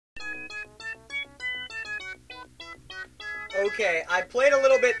Okay, I played a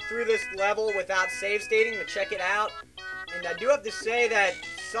little bit through this level without save stating to check it out, and I do have to say that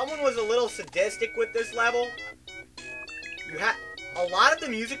someone was a little sadistic with this level. A lot of the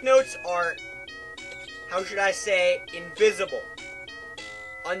music notes are, how should I say, invisible.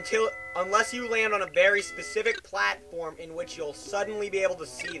 Unless you land on a very specific platform in which you'll suddenly be able to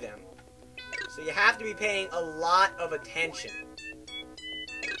see them. So you have to be paying a lot of attention.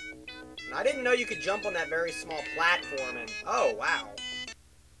 And I didn't know you could jump on that very small platform and... Oh, wow.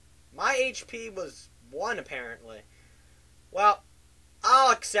 My HP was 1, apparently. Well,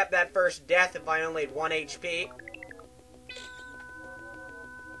 I'll accept that first death if I only had 1 HP.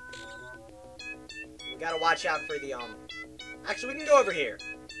 We gotta watch out for the, Actually, we can go over here.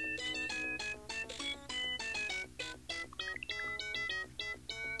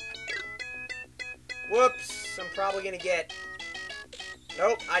 Whoops, I'm probably gonna get...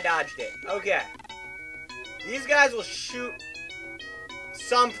 Nope, I dodged it. Okay. These guys will shoot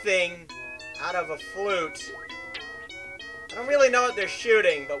something out of a flute. I don't really know what they're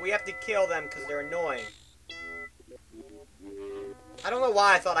shooting, but we have to kill them because they're annoying. I don't know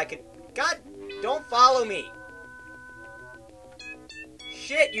why I thought I could... God, don't follow me.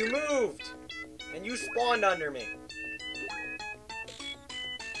 Shit, you moved. And you spawned under me.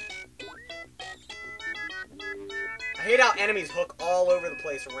 I hate how enemies hook all over the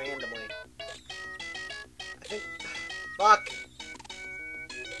place randomly. I think... Fuck.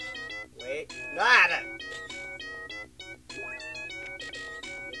 Wait. Nada.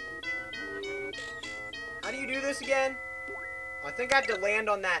 How do you do this again? I think I have to land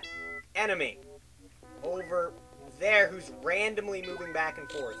on that enemy. Over there who's randomly moving back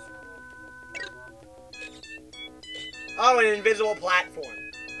and forth. Oh, an invisible platform.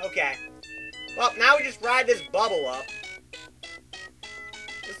 Okay. Well, now we just ride this bubble up.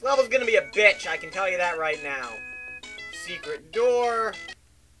 This level's gonna be a bitch, I can tell you that right now. Secret door.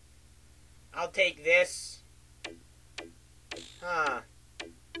 I'll take this. Huh.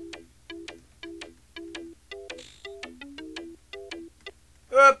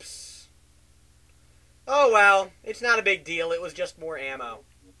 Oops. Oh well, it's not a big deal, it was just more ammo.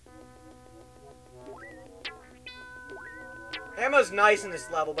 Ammo's nice in this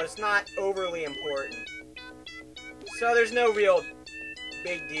level, but it's not overly important. So there's no real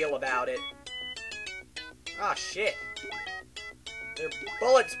big deal about it. Ah, shit. Their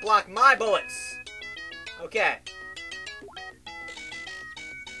bullets block my bullets. Okay.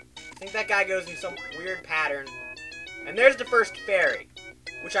 I think that guy goes in some weird pattern. And there's the first fairy,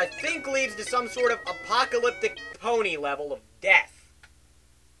 which I think leads to some sort of apocalyptic pony level of death.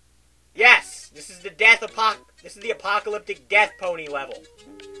 Yes, this is the apocalyptic death pony level.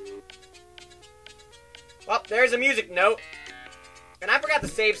 Well, there's a music note. And I forgot the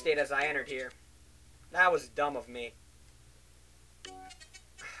save state as I entered here. That was dumb of me.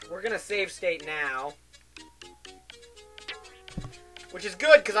 We're gonna save state now. Which is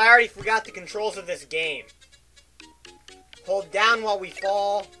good, because I already forgot the controls of this game. Hold down while we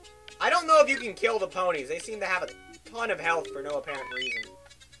fall. I don't know if you can kill the ponies. They seem to have a ton of health for no apparent reason.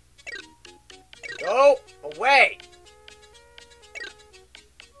 Go away!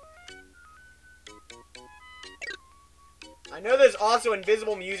 I know there's also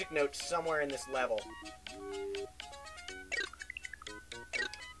invisible music notes somewhere in this level.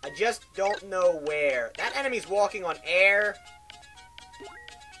 I just don't know where. That enemy's walking on air.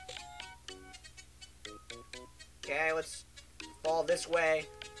 Okay, let's fall this way.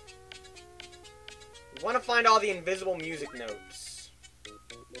 We want to find all the invisible music notes.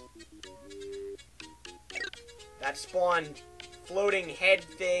 That spawned floating head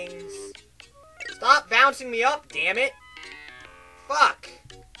things. Stop bouncing me up, damn it! Fuck!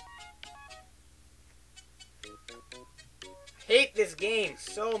 I hate this game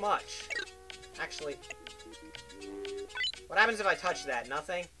so much. Actually, what happens if I touch that?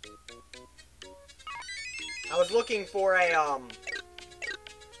 Nothing? I was looking for a,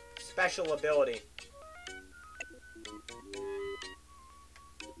 special ability.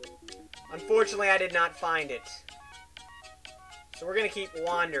 Unfortunately, I did not find it. So we're gonna keep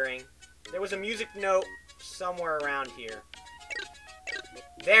wandering. There was a music note somewhere around here.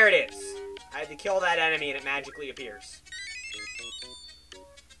 There it is. I had to kill that enemy and it magically appears.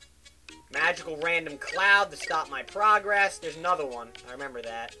 Magical random cloud to stop my progress. There's another one. I remember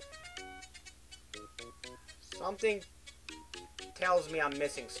that. Something tells me I'm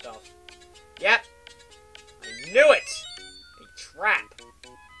missing stuff. Yep. I knew it! A trap.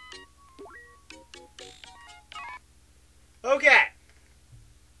 Okay.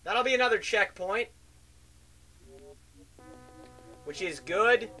 That'll be another checkpoint. Which is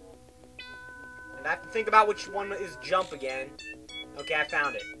good. And I have to think about which one is jump again. Okay, I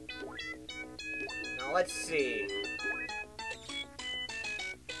found it. Now, let's see.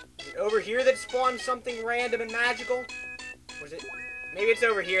 Is it over here that spawns something random and magical? Or is it... Maybe it's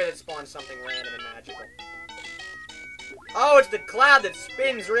over here that spawns something random and magical. Oh, it's the cloud that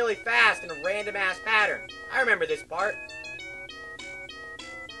spins really fast in a random-ass pattern. I remember this part.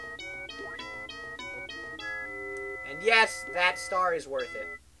 And yes, that star is worth it.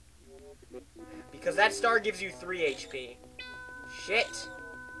 Because that star gives you 3 HP. Shit.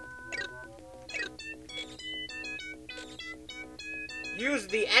 Use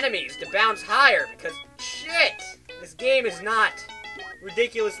the enemies to bounce higher, because shit! This game is not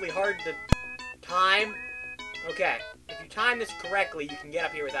ridiculously hard to time. Okay, if you time this correctly, you can get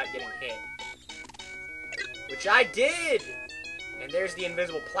up here without getting hit. Which I did! And there's the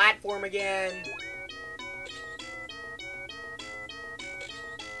invisible platform again.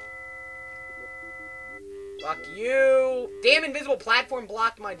 Fuck you! Damn invisible platform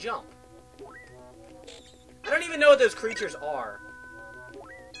blocked my jump. I don't even know what those creatures are.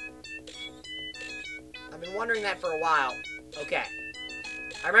 I've been wondering that for a while. Okay.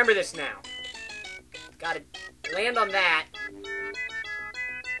 I remember this now. Gotta land on that.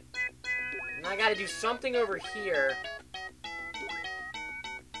 And I gotta do something over here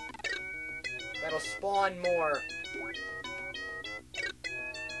that'll spawn more.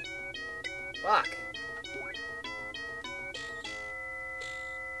 Fuck.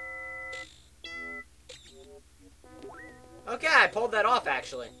 Okay, I pulled that off,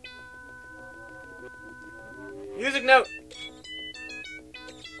 actually. Music note!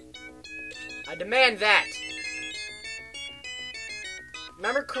 I demand that.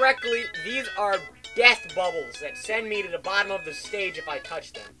 Remember correctly, these are death bubbles that send me to the bottom of the stage if I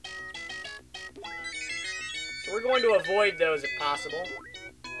touch them. So we're going to avoid those if possible.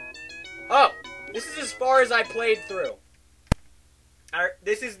 Oh! This is as far as I played through.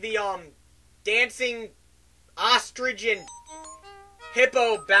 This is the, dancing ostrich and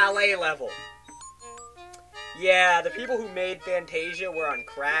hippo ballet level. Yeah, the people who made Fantasia were on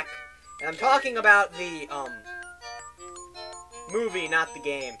crack. And I'm talking about the, movie, not the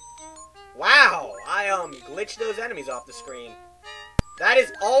game. Wow, I, glitched those enemies off the screen. That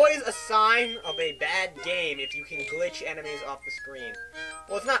is always a sign of a bad game if you can glitch enemies off the screen.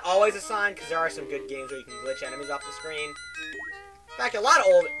 Well, it's not always a sign, because there are some good games where you can glitch enemies off the screen. In fact, a lot of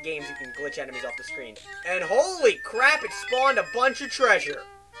old games you can glitch enemies off the screen. And holy crap, it spawned a bunch of treasure.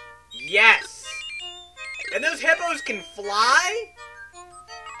 Yes! And those hippos can fly?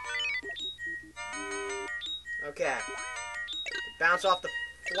 Okay. Bounce off the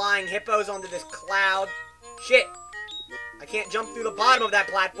flying hippos onto this cloud. Shit! I can't jump through the bottom of that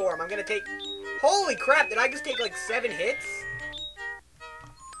platform. I'm gonna take... Holy crap, did I just take like 7 hits?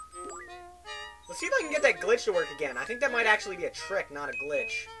 Let's see if I can get that glitch to work again. I think that might actually be a trick, not a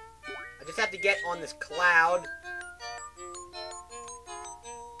glitch. I just have to get on this cloud.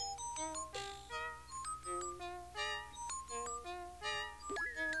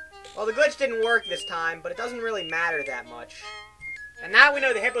 Well, the glitch didn't work this time, but it doesn't really matter that much. And now we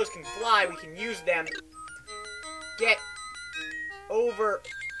know the hippos can fly, we can use them to get over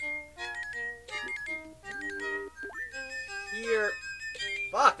here.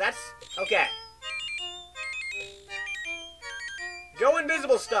 Fuck, that's... Okay. Go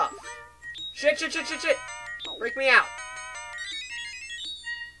invisible stuff. Shit, shit, shit, shit, shit. Break me out.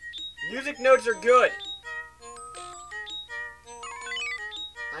 Music notes are good.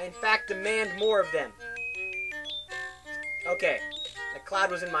 I, in fact, demand more of them. Okay. That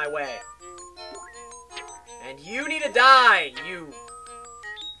cloud was in my way. And you need to die, you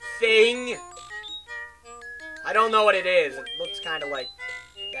thing. I don't know what it is. It looks kind of like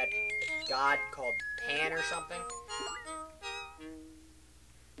that god called Pan or something.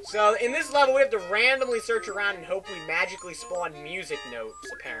 So, in this level, we have to randomly search around and hope we magically spawn music notes,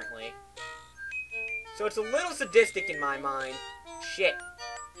 apparently. So it's a little sadistic in my mind. Shit.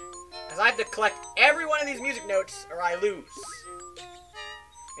 As I have to collect every one of these music notes, or I lose.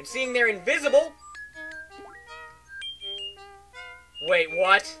 And seeing they're invisible... Wait,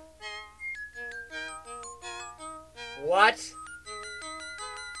 what? What?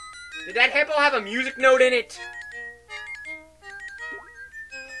 Did that hippo have a music note in it?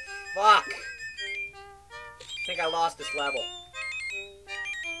 Fuck. I think I lost this level.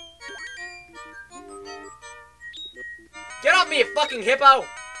 Get off me, you fucking hippo! I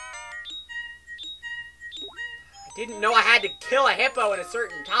didn't know I had to kill a hippo in a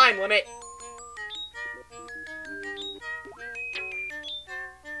certain time limit.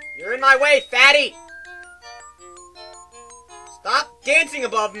 You're in my way, fatty! Stop dancing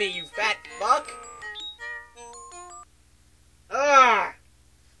above me, you fat fuck!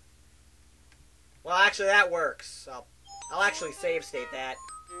 actually, that works. I'll actually save state that.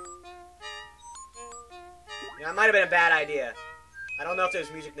 You know, it might have been a bad idea. I don't know if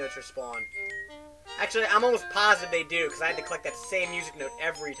those music notes respawn. Actually, I'm almost positive they do, because I had to collect that same music note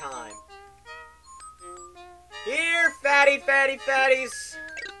every time. Here, fatty, fatty, fatties!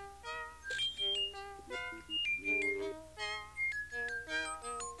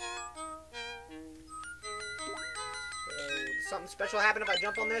 Does something special happen if I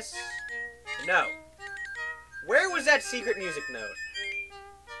jump on this? No. Where was that secret music note?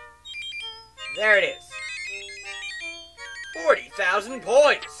 There it is. 40,000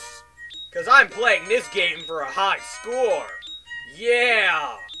 points! Because I'm playing this game for a high score.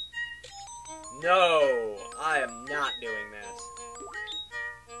 Yeah! No, I am not doing that.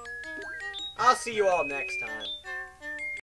 I'll see you all next time.